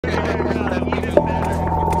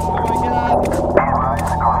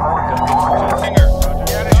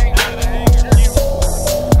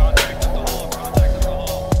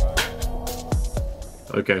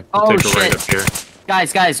Okay, we'll take a right up here.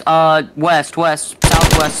 Guys, west,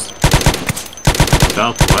 southwest.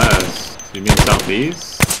 Southwest? You mean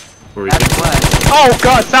southeast? Where we That's can... west. Oh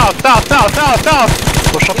god, south!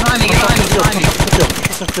 Push up, Behind me. push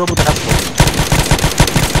up the field with the Heskel.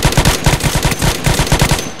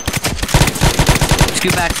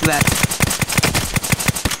 Scoot back.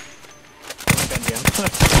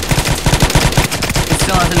 It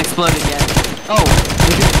still hasn't exploded yet. Oh!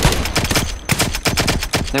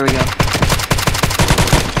 There we go.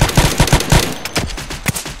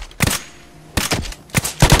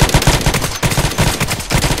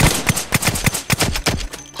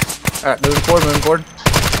 Alright, moving forward.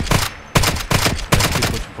 Keep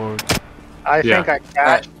pushing forward. I think I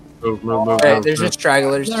got. Move. Alright, there's just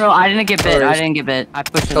stragglers. No, I didn't get bit. I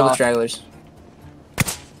pushed it Couple off. stragglers.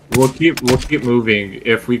 We'll keep moving.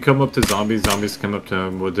 If we come up to zombies come up to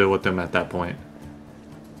them, we'll deal with them at that point.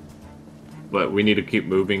 But we need to keep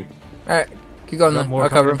moving. Alright, keep going then. More I'll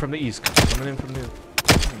cover coming in him. from the east. Coming in from the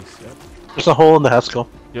east, yep. There's a hole in the Heskel.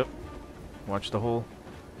 Yep. Watch the hole.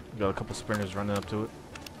 We got a couple sprinters running up to it.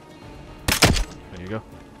 There you go.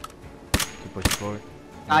 Keep pushing forward.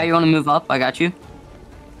 You want to move up? I got you.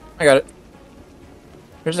 I got it.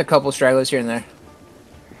 There's a couple stragglers here and there.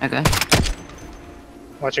 Okay.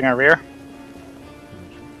 Watching our rear.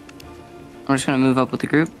 I'm just gonna move up with the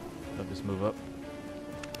group. I'll just move up.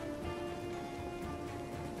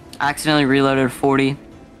 I accidentally reloaded 40.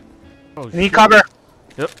 Oh, Need cover.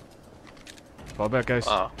 Yep. Fall back, guys.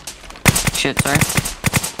 Shit, sorry.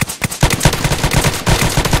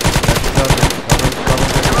 Cover.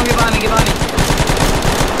 Everyone get behind me.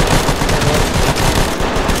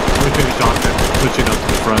 Switching to shotgun. Switching up to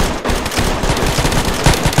the front.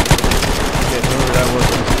 Okay, whoever that was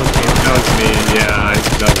pushing. That was me. Yeah,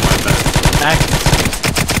 that was my bad.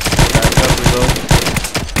 Back up, reload.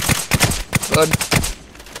 Good.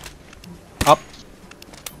 Up.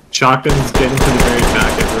 Shotgun's getting to the very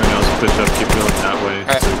back. Everyone else push up. Keep going that way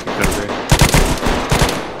so we can cover.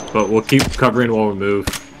 But we'll keep covering while we move.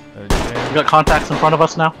 We got contacts in front of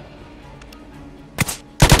us now.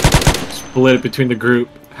 Split it between the group.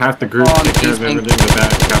 Half the group take care of everything in the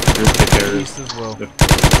back. Half the group take care of East as well.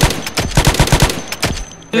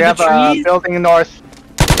 We have a building north.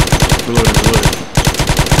 Reloading.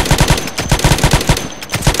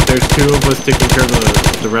 There's two of us taking care of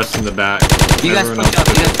the rest in the back. You guys Everyone push up.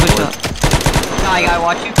 else pushing forward. I gotta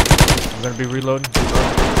watch you. I'm gonna be reloading.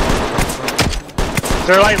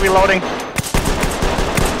 They're light reloading.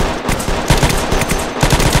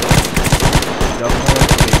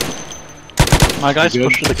 My guys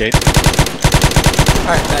push to the gate.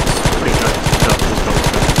 Alright, thanks. Pretty good. Let's go.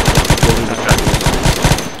 We'll leave the shadows.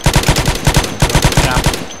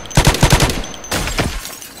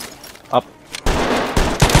 Up.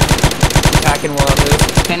 Packing while I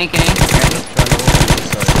move. Kenny.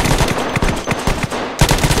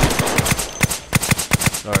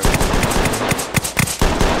 Alright.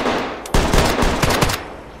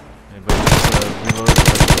 Anybody just reload?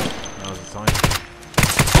 That was a sign.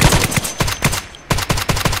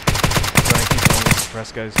 Try and keep going with the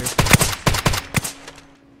press guys here.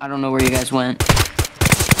 I don't know where you guys went.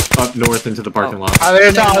 Up north into the parking lot.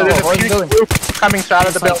 There's No, a where's the huge building? group coming out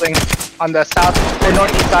of the building on the south or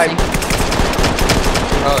northeast side.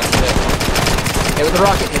 Oh, shit. Hit it with the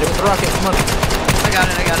rocket, come on. I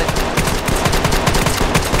got it.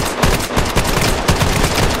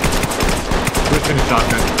 Switching to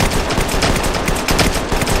shotgun.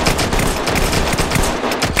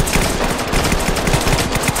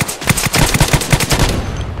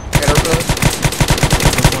 Get her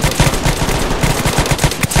reload.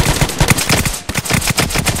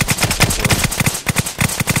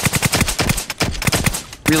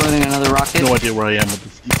 Reloading another rocket. No idea where I am with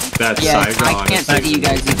this. That Yeah, Saigon. I can't see you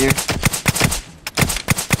guys either.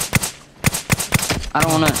 I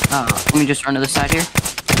don't wanna. Let me just run to the side here.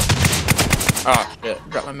 Oh, shit.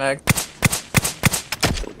 Drop my mag.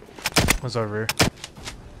 What's our rear?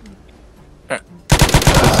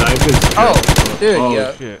 Oh, dude,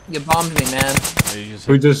 Oh, shit. you bombed me, man. Yeah, you just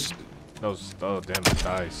We hit just... those. Oh, damn, it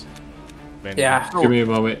dies. Bandit. Yeah. Give me a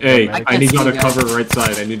moment. Hey, I I can't need y'all see to you guys. cover right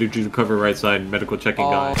side. I need you to cover right side. Medical checking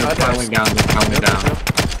guy. They're okay. piling down. They're counting down.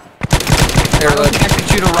 Here, I don't reload. think I could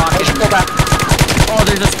shoot a rocket. Go back. Oh,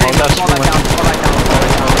 there's a scream. that's Fall back down.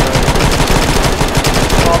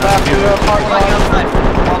 Fall back to the parking lot.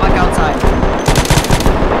 Fall back outside.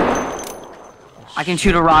 I can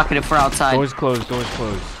shoot a rocket if we're outside. Doors closed.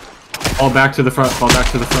 Fall back to the front. Fall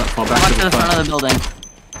back to the front. Fall back Walk to the front. front of the building.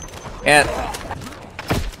 Yeah.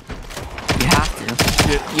 You have to.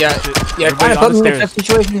 Shit. Yeah. Shit. Yeah. Everybody Kind of on put the me in a tough stairs.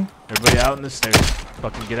 situation. Everybody out in the stairs.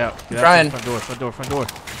 Fucking get out. Get out. Trying. Front door. Front door. Front door.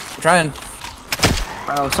 I'm trying.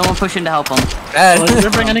 Bro, someone push in to help him. Did you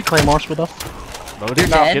bring any claymores with us? Load You're it.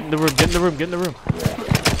 dead. Get in the room. Get in the room. Get in the room.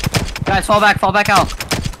 Guys, fall back out.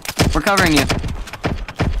 We're covering you.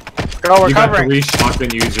 Girl, we're You got covering. 3 shotgun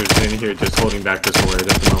users in here just holding back this word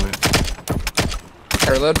at the moment.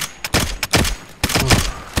 Reload.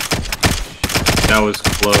 That was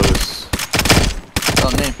close. It's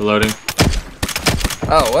on me. Reloading.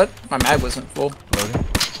 Oh, what? My mag wasn't full. Loading.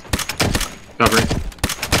 Covering.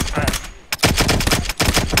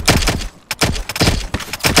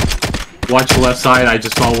 Watch the left side. I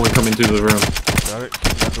just saw one come into the room. Got it.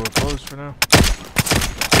 Keep that door closed for now.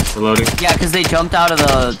 Reloading. Yeah, because they jumped out of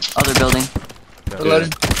the other building. Got it.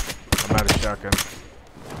 Reloading. I'm out of shotgun.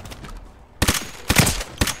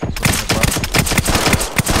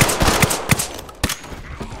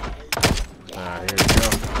 Here we go.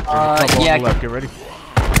 Yeah. On the left. Get ready. Go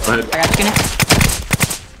ahead. I got you, Kenny.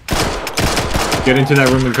 Get into that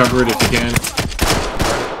room and cover it if you can.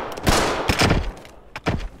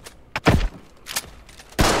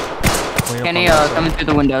 Clean up Kenny, on that side. coming through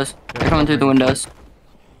the windows. They're coming through the windows.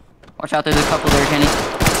 Watch out, there's a couple there, Kenny.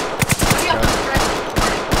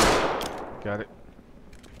 Got it.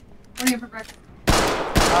 What do you have for breakfast?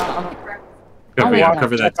 Cover, yeah.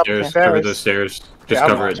 cover that Check up stairs. the stairs. Cover those stairs. Just Yeah, I'm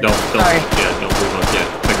cover it. watching. Don't Sorry. don't move up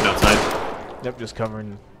yet. Checking outside. Yep, just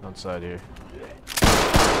covering outside here.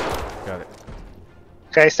 Got it.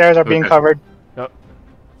 Okay, stairs are being Okay. covered. Yep.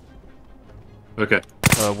 Okay.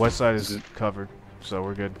 West side is covered, so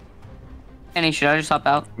we're good. Kenny, should I just hop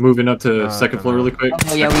out? Moving up to No, second no, floor no. really quick.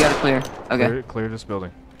 Oh, yeah, we gotta clear. Okay. Clear this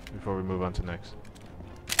building before we move on to next.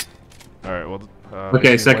 All right. Well.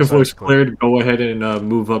 Okay, west second side floor's is clear. cleared. Go ahead and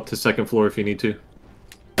move up to second floor if you need to.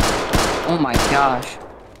 Oh my gosh.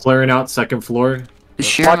 Clearing out second floor. The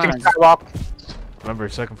sheer Watching amount of... skywalk. Remember,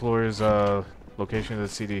 second floor is location of the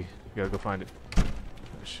CD. You gotta go find it. Oh,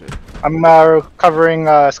 shit. I'm covering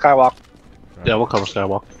skywalk. Yeah, we'll cover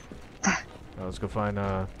skywalk. Let's go find.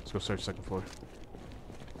 Let's go search second floor.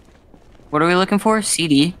 What are we looking for?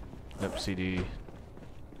 CD? Yep, CD.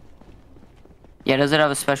 Yeah, does it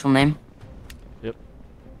have a special name?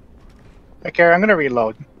 Okay, I'm gonna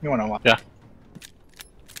reload. You wanna what? Yeah.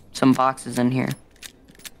 Some boxes in here.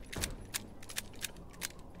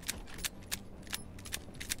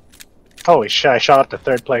 Holy shit! I shot up to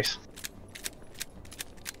 3rd place.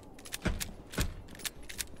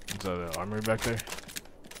 Is that the armory back there?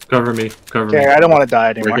 Cover me. Cover me. Okay, I don't want to die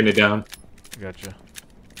anymore. Breaking it down. Gotcha.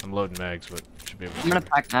 I'm loading mags, but should be able to. I'm gonna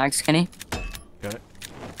pack mags, Kenny. Got it.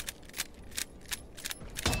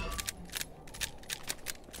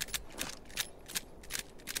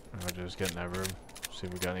 I'll just get in that room. See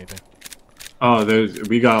if we got anything. Oh,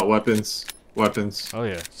 we got weapons. Weapons. Oh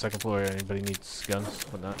yeah, second floor. Anybody needs guns?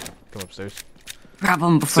 Whatnot? Come upstairs. Grab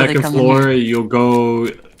them before they Second come in floor, here. you'll go,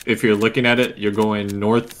 if you're looking at it, you're going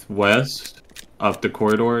northwest up the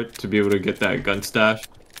corridor to be able to get that gun stash.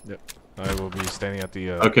 I will be standing at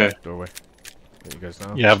the Okay. doorway. Let you guys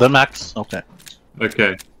know. You have them, Max? Okay.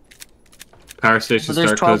 Okay. Power station So there's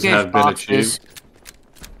start 12 codes have gauge been boxes. achieved.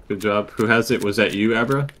 Good job. Who has it? Was that you,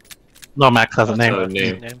 Abra? No, Max has a name.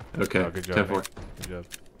 Name. Okay. Oh, good job. 10-4. Mate. Good job.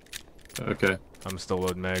 Okay. I'm still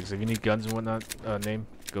loading mags. If you need guns and whatnot, name.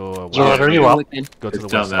 Go. So what are you up? Go to the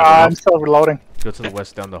It's down west. that I'm still reloading. Go to the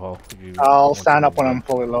west down the hall. if you I'll want stand to up when move I'm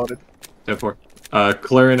fully loaded. 10-4.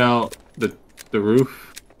 Clearing out the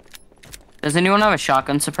roof. Does anyone have a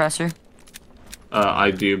shotgun suppressor? I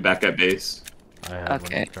do back at base. on. I have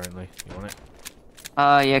Okay. one currently. You want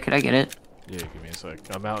it? Yeah, could I get it? Yeah, give me a sec.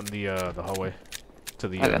 I'm out in the hallway to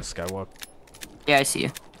the Okay. skywalk. Yeah, I see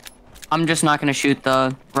you. I'm just not gonna shoot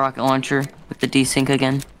the rocket launcher with the desync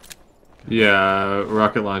again. Yeah,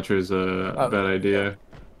 rocket launcher is a bad idea.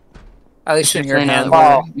 At least in your Definitely hand.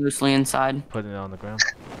 not, we're mostly inside. Putting it on the ground.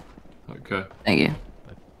 Okay. Thank you.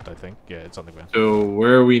 I think. Yeah, it's on the ground. So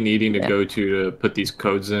where are we needing to Yeah. go to put these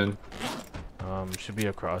codes in? Should be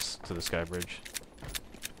across to the sky bridge.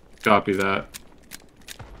 Copy that.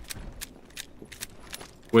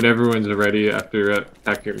 When everyone's ready after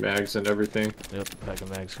pack your mags and everything, Yep, packing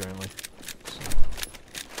mags currently.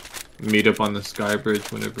 meet up on the sky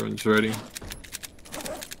bridge when everyone's ready.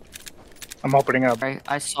 I'm opening up. Right,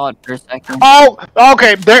 I saw it for a second. Oh,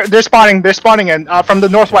 okay. They're spawning. They're spawning in from the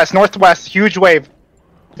northwest. Northwest, huge wave.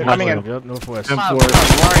 They're coming in. Yep, northwest. Yep. Oh, floor. God,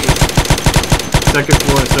 where are you? Second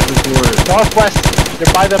floor. Northwest.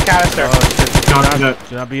 They're by the canister. Shit, Copy that.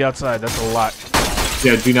 do not be outside. That's a lot.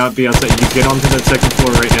 Yeah, do not be outside. You get onto that second floor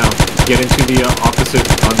right now. get into the opposite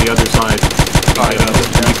on the other side. Alright, And,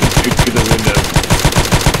 you can shoot through the window.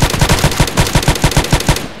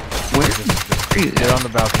 Where? Get on the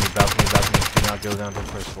balcony. Do not go down to the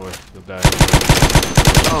first floor. You'll die.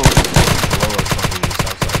 Oh, Below us on the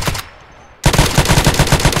south side.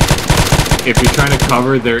 If you're trying to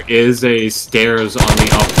cover, there is a stairs on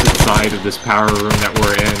the opposite side of this power room that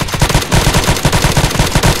we're in.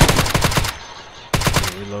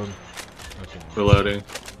 Reload. Okay. Reloading.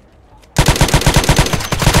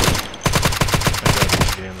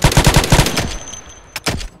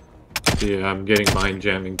 Yeah, I'm getting mind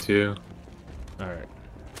jamming too. Alright.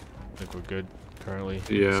 I think we're good currently.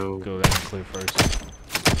 Yeah. Let's go down and clear first.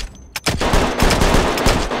 Yeah,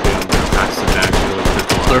 I'm gonna pack some bags really quick.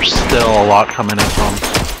 There's still a lot coming in from.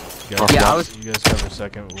 You guys, Yeah, you guys cover a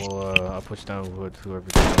second. I'll push down with whoever.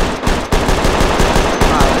 is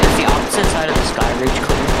the opposite side of the sky ridge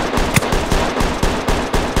clear?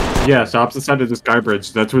 Yes, opposite side of the sky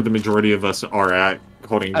bridge. That's where the majority of us are at,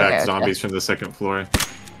 holding back Okay, zombies from the second floor.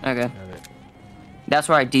 Okay. Got it. That's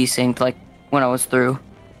where I desynced, like, when I was through.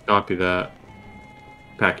 Copy that.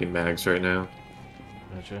 Packing mags right now.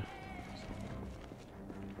 Gotcha.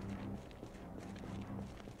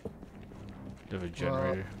 Do you have a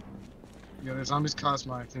generator? Yeah, the zombies caused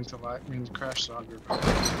my thing to lag. I mean, crash, so I'll be right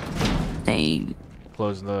back. Dang.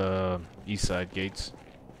 Close the east side gates.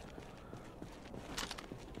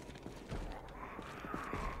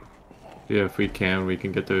 Yeah, if we can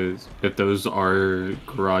get those. If those are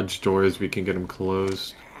garage doors, we can get them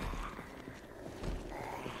closed.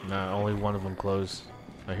 Nah, only one of them closed.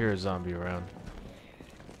 I hear a zombie around.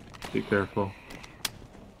 Be careful.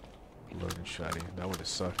 Load and shotty. That would have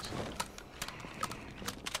sucked.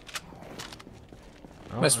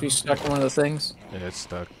 Oh, Must be stuck in one of the things. Yeah, it's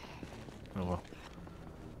stuck. Oh well.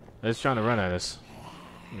 It's trying to run at us.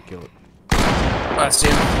 Let me kill it. Oh, I see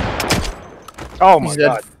him. Oh my He's dead.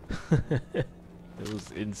 god. It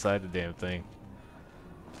was inside the damn thing.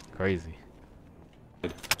 Crazy.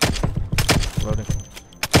 Loading.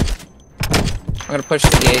 I'm gonna push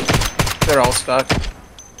the gate. They're all stuck.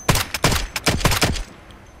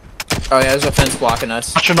 Oh yeah, there's a fence blocking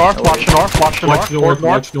us. Watch the north, Oh, watch the north, watch the Watch north, north,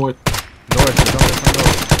 watch north. North, there's only from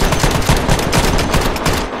north.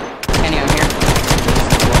 Kenny, I'm here.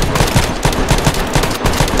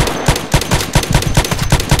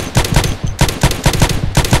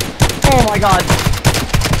 Oh my god.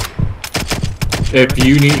 If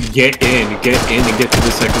you need, get in and get to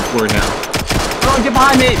the second floor now. Oh, get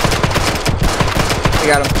behind me! I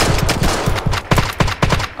got him.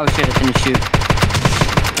 Oh shit, it didn't shoot.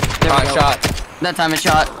 There Oh, we I go. shot. That time it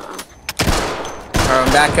shot. Alright,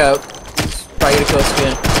 I'm back up. He's probably gonna kill us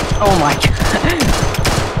again. Oh my god.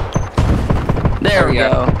 There we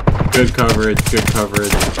go. Good coverage, good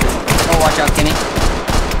coverage. Oh, watch out, Kenny.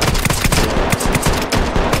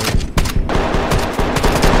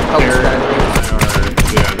 Oh, There this guy.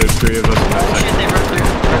 yeah, there's three of us in Oh that shit, they broke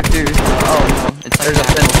through. Oh no, it's like There's a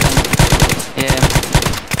that. fence. Yeah.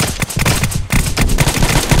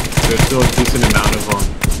 There's still a decent amount of them.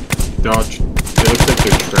 They're all, it looks like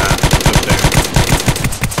they're trapped up there.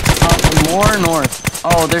 More north.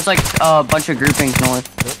 Oh, there's like a bunch of groupings north.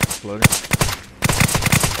 Yep, loading.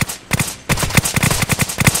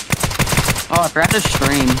 Oh, I forgot to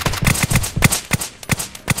stream.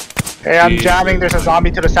 Hey, I'm Jesus. jamming. There's a zombie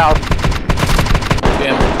to the south.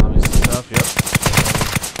 Jam. Obvious stuff, yep.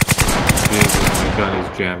 Jesus, my gun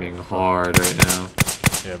is jamming hard right now.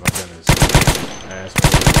 Yeah, my gun is ass.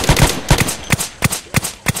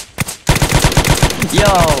 Yo,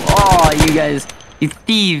 oh, you guys, you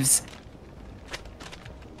thieves.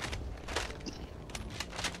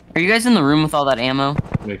 Are you guys in the room with all that ammo?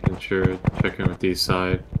 Making sure, checking with the east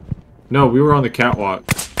side. No, we were on the catwalk.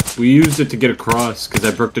 We used it to get across because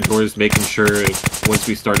I broke the doors, making sure once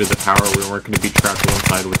we started the power, we weren't going to be trapped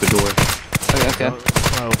inside with the door. Okay, okay.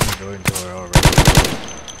 Let's not open the door until we're all ready.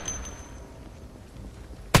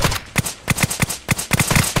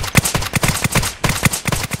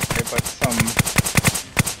 Okay, but some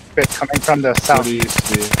bit coming from the south.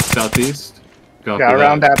 Southeast? Copy Yeah,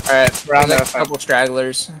 around that. Alright, Around there's that. a couple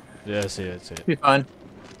stragglers. Yeah, I see it, I see it. Be fine.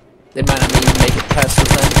 They might not even make it past the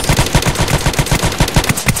fence.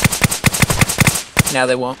 Now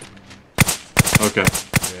they won't. Okay.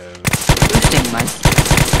 Yeah, Boosting, Mike.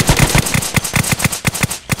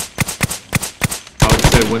 I would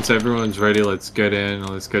say once everyone's ready, let's get in.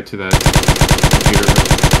 Let's get to that computer room.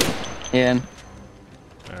 Yeah.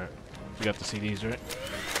 alright. You got the CDs, right?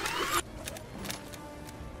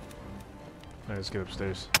 Alright, let's get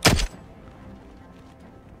upstairs.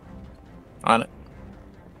 On it.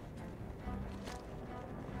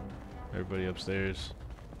 Everybody upstairs.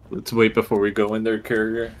 Let's wait before we go in there,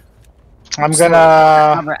 carrier. I'm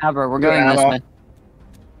gonna. Abra, we're going this ammo. way.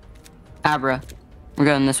 Abra, we're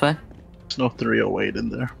going this way. There's no 308 in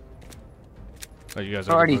there. Oh, you guys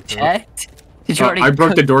Already broke the door? checked? Did you already I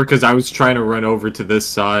broke the door because I was trying to run over to this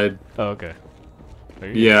side. Oh, okay. There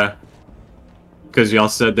you go. Yeah. Because y'all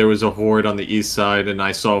said there was a horde on the east side, and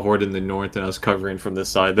I saw a horde in the north, and I was covering from this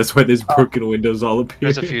side. That's why there's broken windows all up here.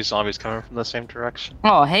 There's a few zombies coming from the same direction.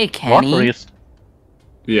 Oh, hey, Kenny. Please.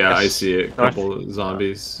 Yeah, I Yes. see it. A couple of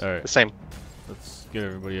zombies. Alright, The same. let's get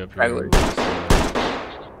everybody up Right, here. Yeah,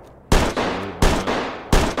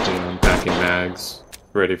 I'm packing bags,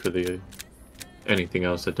 ready for the anything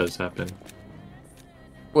else that does happen.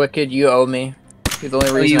 Wicked, you owe me. You're the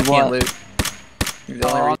only reason you I can't what? loot. You're the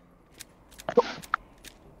only reason.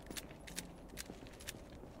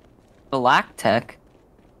 Black Tech.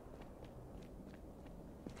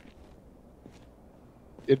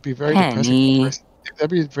 It'd be very Penny. depressing. That'd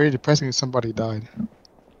be very depressing if somebody died.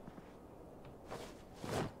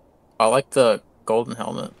 I like the golden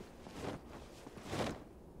helmet.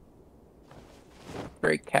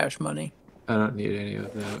 Great cash money. I don't need any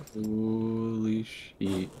of that. Holy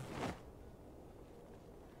shit.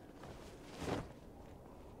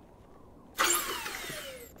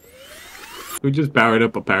 Who just powered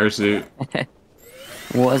up a parachute?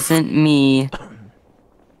 Wasn't me.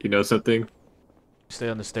 You know something? Stay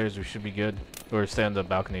on the stairs, we should be good. Or stay on the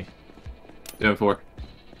balcony. Yeah, 4.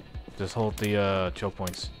 Just hold the choke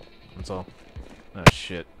points. That's all. Ah,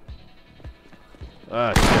 shit.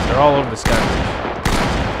 Ah, shit, they're all over the sky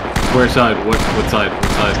bridge. Where side? What side?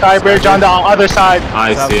 What side? Skybridge on the other side.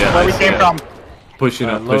 I see it. Where I we see came it. from. Pushing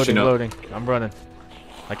up, Loading, pushing up. loading. I'm running.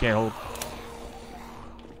 I can't hold.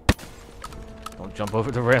 Don't jump over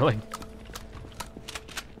the railing.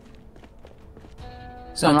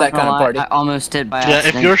 It's not I'm that gonna kind of lie, party. I almost did by Yeah,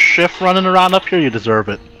 accident. if you're shift running around up here, you deserve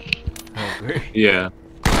it. I agree. Yeah.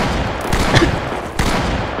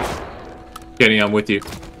 Kenny, I'm with you.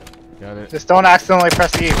 Got it. Just don't accidentally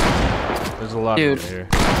press E. There's a lot Dude. over here.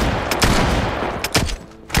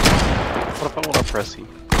 What if I want to press E?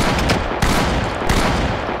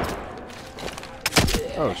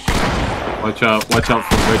 Oh, shit. Watch out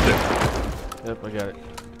from right there. Yep, I got it.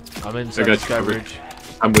 I'm inside I the got you sky covered. bridge.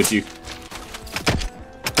 I'm with you.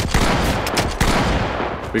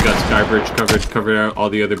 We got Skybridge covered out all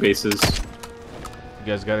the other bases. You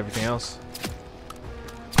guys got everything else?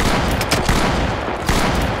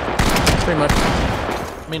 Pretty much.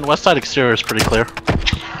 I mean, west side exterior is pretty clear.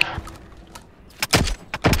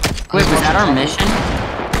 Wait, was that our mission?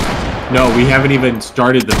 No, we haven't even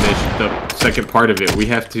started the mission, the second part of it. We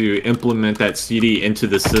have to implement that CD into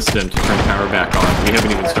the system to turn power back on. We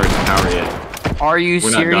haven't even started the power yet. Are you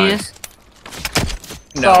We're not done. serious?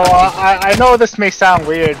 So I know this may sound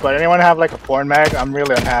weird, but anyone have like a porn mag? I'm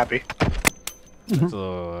really unhappy.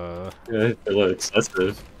 So, Yeah, it's a little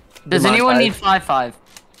excessive. Does Come on, anyone guys. need 5-5?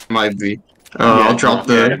 Might be. Yeah, I'll drop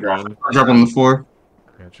the. I'll drop on the floor.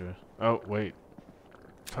 gotcha. Oh, wait.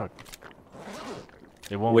 Fuck.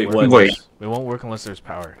 It won't Wait, work. what? Wait. It won't work unless there's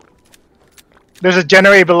power. There's a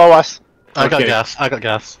generator below us. I got Okay. gas. I got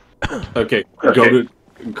gas. Okay,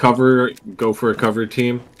 go for a cover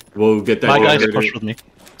team. We'll get that My guys generator. push with me.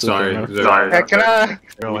 Sorry. Hey, can I?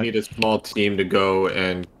 We need a small team to go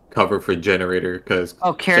and cover for generator because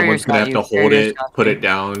Oh, someone's carrier's gonna got have you. to hold Carrier's it, got put you. it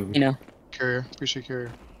down. You know. Carrier. Appreciate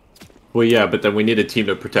carrier. Well, yeah, but then we need a team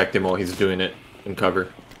to protect him while he's doing it and cover.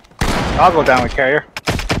 I'll go down with carrier.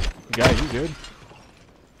 Guy, you good?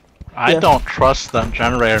 I don't trust that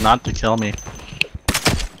generator not to kill me.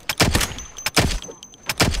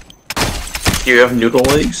 Do you have noodle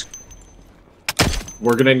legs?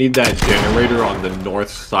 We're gonna need that generator on the north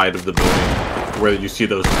side of the building, where you see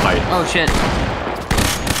those pipes. Oh shit.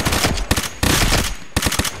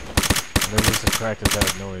 There was a crack of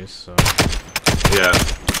that noise, so. Yeah.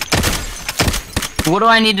 What do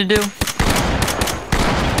I need to do?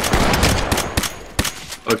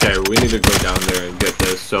 Okay, we need to go down there and get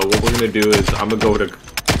this. So what we're gonna do is I'm gonna go to.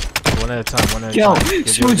 One at a time, one at a Yo, time. Give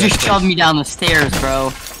the someone other just guys shoved space. me down the stairs,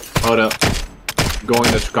 bro. Hold up. Going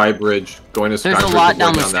to Skybridge. Going to Skybridge. There's a lot and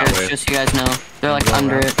down going the that stairs, way. just so you guys know. They're like Go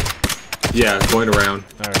under around. it. Yeah, going around.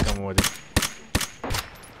 Alright, come with you.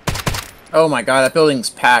 Oh my god, that building's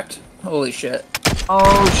packed. Holy shit.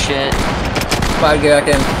 Oh shit. Cloud, get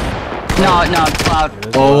back in. No, it's Cloud. It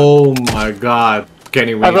is Oh my God,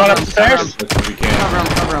 Kenny, we Everyone need to upstairs? as much as we can. Cover him,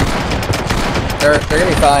 cover him. They're gonna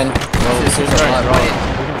be fine. It's just a lot. draw. We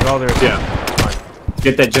can draw there. Yeah. It's fine.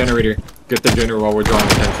 Get that generator. Get the generator while we're drawing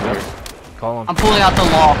attention here. Call him. I'm pulling out the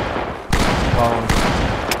wall. Call him.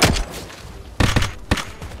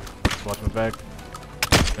 Just watch my back.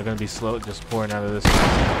 They're gonna be slow, just pouring out of this.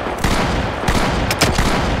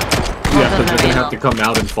 Yeah, because they're gonna have to come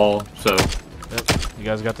out and fall. So. Yep. You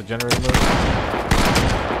guys got the generator mode?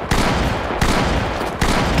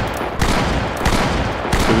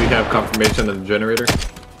 Do we have confirmation of the generator?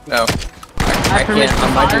 No. I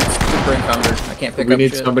can't. My dude's super encumbered. I can't pick up We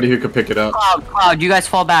need shit. somebody who can pick it up. Cloud, you guys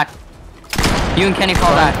fall back. You and Kenny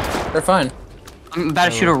fall back. They're fine. I'm about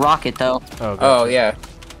to shoot a rocket though. Oh, yeah.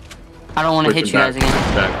 I don't want to hit you guys again.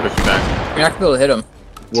 Push back, push back. You're not gonna be able to hit him.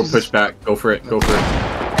 We'll push back. Go for it. Go for it.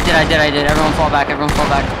 I did. Everyone fall back. Everyone fall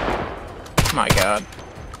back. Oh my god.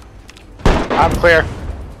 I'm clear.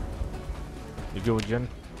 You good with Jen?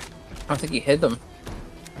 I don't think he hit them.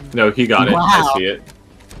 No, he got it. Wow. I see it.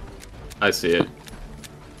 I see it.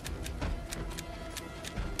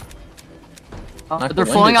 Oh, they're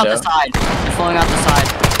flowing out the side. They're flowing out the side.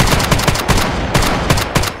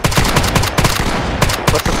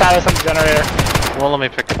 What's the status of the generator? Well, let me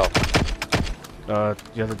pick it up.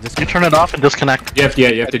 You have to You disconnect. turn it off and disconnect. You have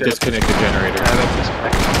to disconnect the generator.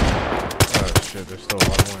 Oh shit, there's still a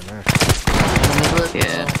lot more in there.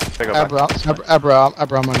 Yeah. Pick it back. Abra,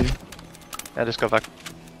 I'm on you. Yeah, just go back.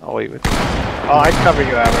 I'll wait with Oh, I'd cover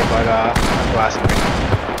you, Abra, but I'm glassing me.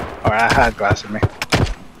 Or I had glass in me. Oh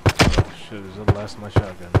shit, there's the last of my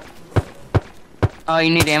shotgun. Oh, you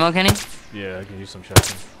need ammo, Kenny? Yeah, I can use some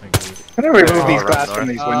shotgun. Thank you. How do we remove these right glass there. from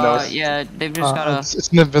these windows? Yeah, they've just gotta. It's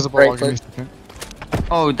invisible. Right I'll give me a click. second.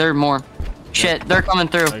 Oh, there are more. Shit, they're coming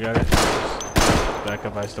through. I got it. Just back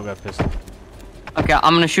up, I still got pistol. Okay,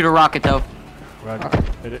 I'm gonna shoot a rocket though. Roger.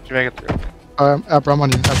 Hit it. Did you make it through? Abra, I'm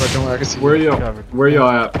on you. Abra, don't worry, I can see Where are you. you? Where you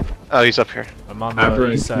at? Oh, he's up here. I'm on the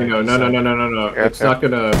Abra, east side. no. Yeah, It's not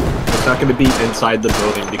gonna be inside the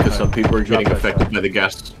building because some people are getting affected by the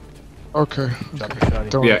gas. Okay. Drop Okay. your shotty.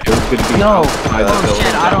 Don't Yeah, it was gonna be No. outside the Oh building.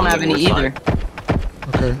 shit, I don't have any either.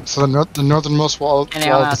 Okay. So the northernmost wall Kenny,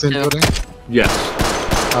 of I'll the have same to. building. Yes.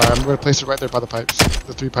 I'm gonna place it right there by the pipes.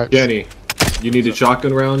 The 3 pipes. Jenny, you needed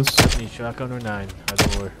shotgun rounds? Need shotgun or 9?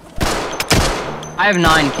 Either or. I have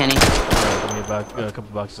 9, Kenny. Alright, give me a couple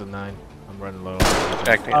boxes of 9. I'm running low.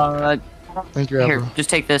 Back me. Thank you, Here, Abra. just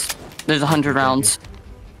take this. There's 100 rounds.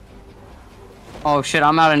 Oh shit,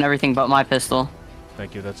 I'm out in everything but my pistol.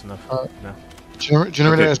 Thank you, that's enough. No.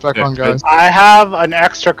 Generator is back on, guys. I have an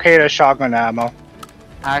extra crate of shotgun ammo.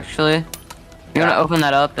 Actually, you wanna open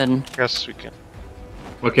that up and? Yes, we can.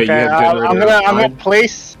 Okay, you Okay, have generator. I'm gonna outside?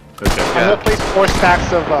 place. Okay. I'm gonna place 4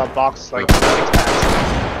 stacks of box, like 6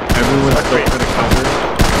 stacks. Everyone's still gonna cover.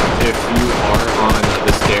 If you are on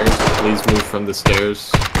the stairs, please move from the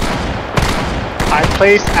stairs. I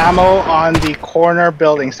placed ammo on the corner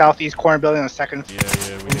building, southeast corner building on the second. Yeah,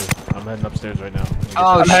 we do. I'm heading upstairs right now.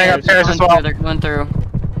 Oh I'm heading shit, upstairs as well. they're coming through.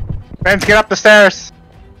 Friends, get up the stairs.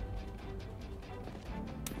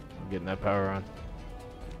 I'm getting that power on.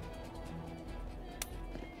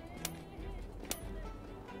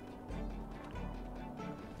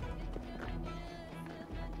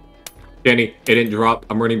 Danny, it didn't drop.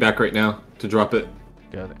 I'm running back right now to drop it.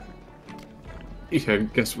 Got it. Yeah, I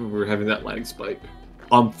guess we were having that lag spike.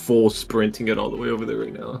 I'm full sprinting it all the way over there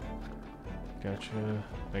right now. Gotcha.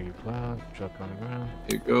 Thank you, Cloud. Truck on the ground.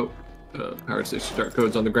 Here you go. Power station start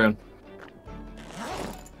code's on the ground.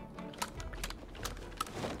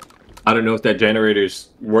 I don't know if that generator's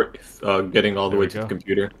getting all the There way we to the go.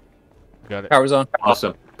 computer. Got it. Power's on.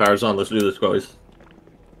 Awesome. Power's on. Let's do this, guys.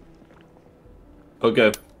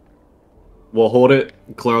 Okay. We'll hold it,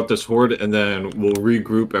 clear out this horde, and then we'll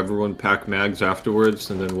regroup, everyone pack mags afterwards,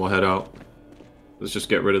 and then we'll head out. Let's just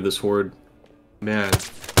get rid of this horde. Man.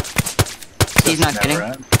 He's not kidding.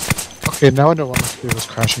 Okay, now I know why my computer was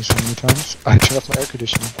crashing so many times. I turned off my air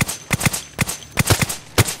conditioning.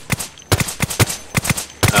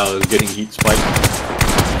 I was getting heat spike.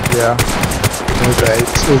 Yeah.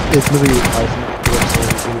 It's really surprising so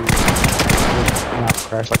it really not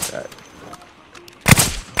crash like that.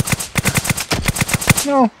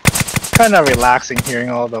 No. Kind of relaxing hearing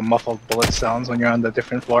all the muffled bullet sounds when you're on the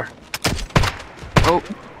different floor. Oh,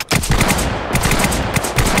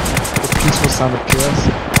 The peaceful sound of chaos.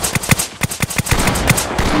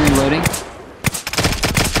 I'm reloading.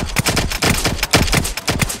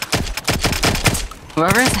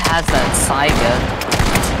 Whoever has that Saiga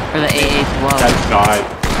or the AA-12, That guy.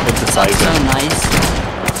 It's a that's so Saiga. nice.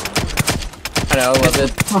 I know, I love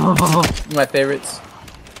it. My favorites.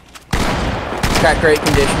 Got great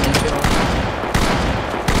conditioning too.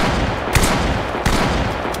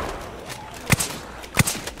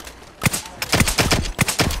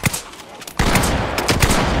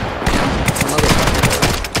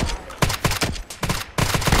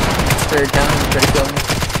 Third down, try to kill me.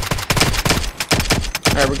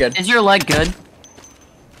 Alright, we're good. Is your leg good?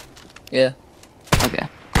 Yeah. Okay.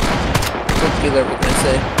 Quick dealer, what can I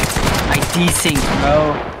say? I desync,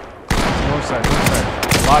 bro. North side, north side.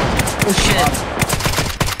 Bottom. Oh shit.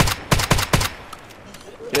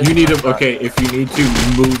 You need to, okay, if you need to,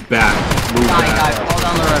 move back. Move Die, back. fall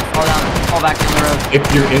down the road, fall back down the road. If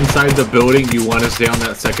you're inside the building, you want to stay on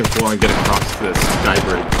that second floor and get across this sky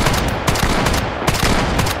bridge.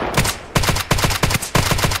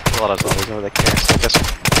 A lot of zombies over there, can't, so I guess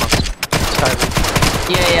sky bridge.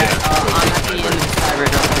 Yeah, I'm at the end of the sky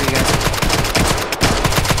bridge, I'll tell you guys.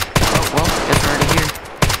 Oh, well, guess we're already here.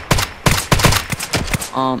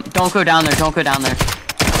 Don't go down there, don't go down there.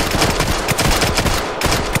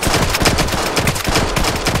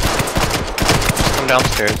 Come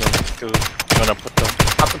downstairs and go join up with them.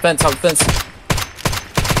 Hop the fence, hop the fence.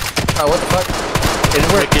 Oh, what the fuck?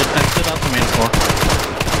 Didn't work. Get exit out the main floor.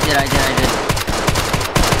 I did.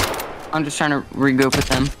 I'm just trying to regroup with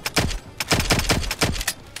them.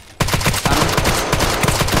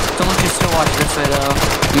 Someone should still watch this way though.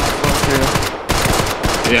 You might blow through.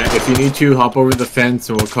 Yeah, if you need to, hop over the fence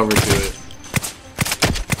and we'll cover to it.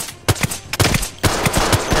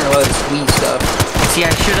 Hearing a lot of this wee stuff. See, I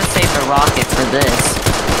should have saved a rocket for this.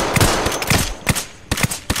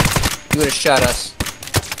 You would have shot us.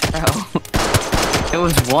 Bro. It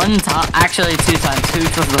was one time, actually 2 times.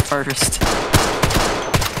 Hooch was the first.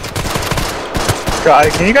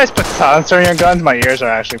 God, can you guys put silencer on your guns? My ears are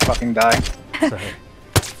actually fucking dying.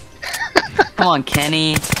 Come on,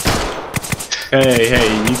 Kenny. Hey,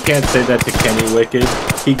 you can't say that to Kenny Wicked.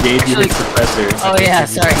 He gave you his suppressor. Oh yeah,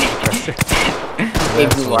 sorry.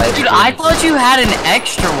 Gave you life. Dude, I thought you had an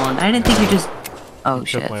extra one. I didn't think you just... Oh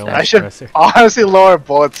shit. my sorry. I should honestly lower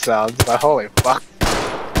bullet sounds, but holy fuck.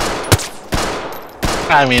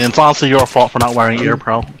 I mean, it's honestly your fault for not wearing ear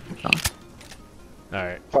pro.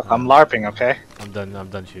 Alright. Fuck, I'm LARPing, okay? I'm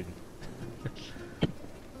done shooting.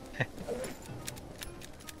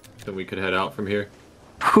 Then we could head out from here.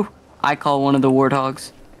 Whew. I call one of the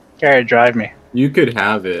warthogs. Gary, drive me. You could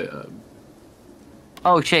have it.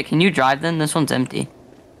 Oh shit, can you drive then? This one's empty.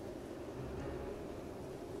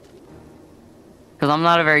 Because I'm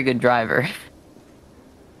not a very good driver.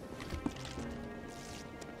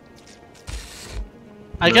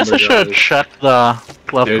 I guess I should check the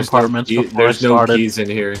glove compartments before I started. There's no keys in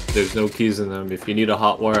here. There's no keys in them. If you need a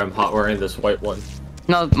hotwire, I'm hotwiring this white one.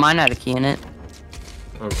 No, mine had a key in it.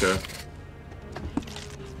 Okay.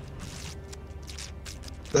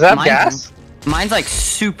 Does that have gas? Mine's like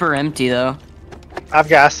super empty though. I have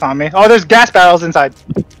gas on me. Oh, there's gas barrels inside.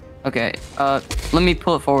 Okay, let me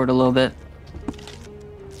pull it forward a little bit.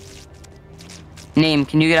 Name,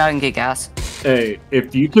 can you get out and get gas? Hey,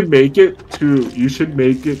 if you can make it to, you should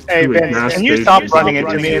make it Hey, to a Vince, gas can you station. stop running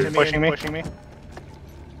into me and pushing me?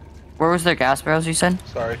 Where was their gas barrels, you said?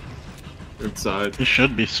 Sorry. Inside. You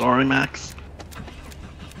should be sorry, Max.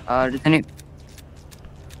 Does any...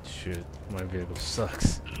 Shit, my vehicle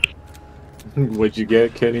sucks. What'd you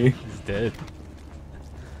get, Kenny? He's dead.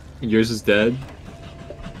 Yours is dead?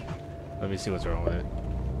 Let me see what's wrong with it.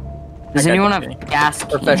 Does I got anyone you, have Kenny. gas?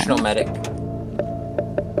 Professional medic.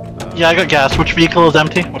 Yeah, I got gas. Which vehicle is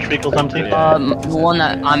empty? Which vehicle is empty? The one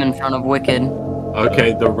that I'm in front of, Wicked.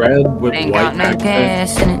 Okay, the red with Ain't white got no accents,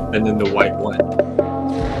 gas in it. and then the white one.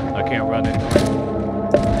 I can't run it.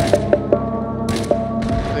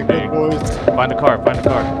 Hey, good boys. Find a car, find a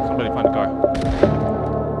car. Somebody find a car.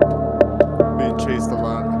 Being chased a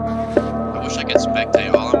lot. I wish I could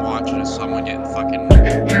spectate. All I'm watching is someone getting fucking...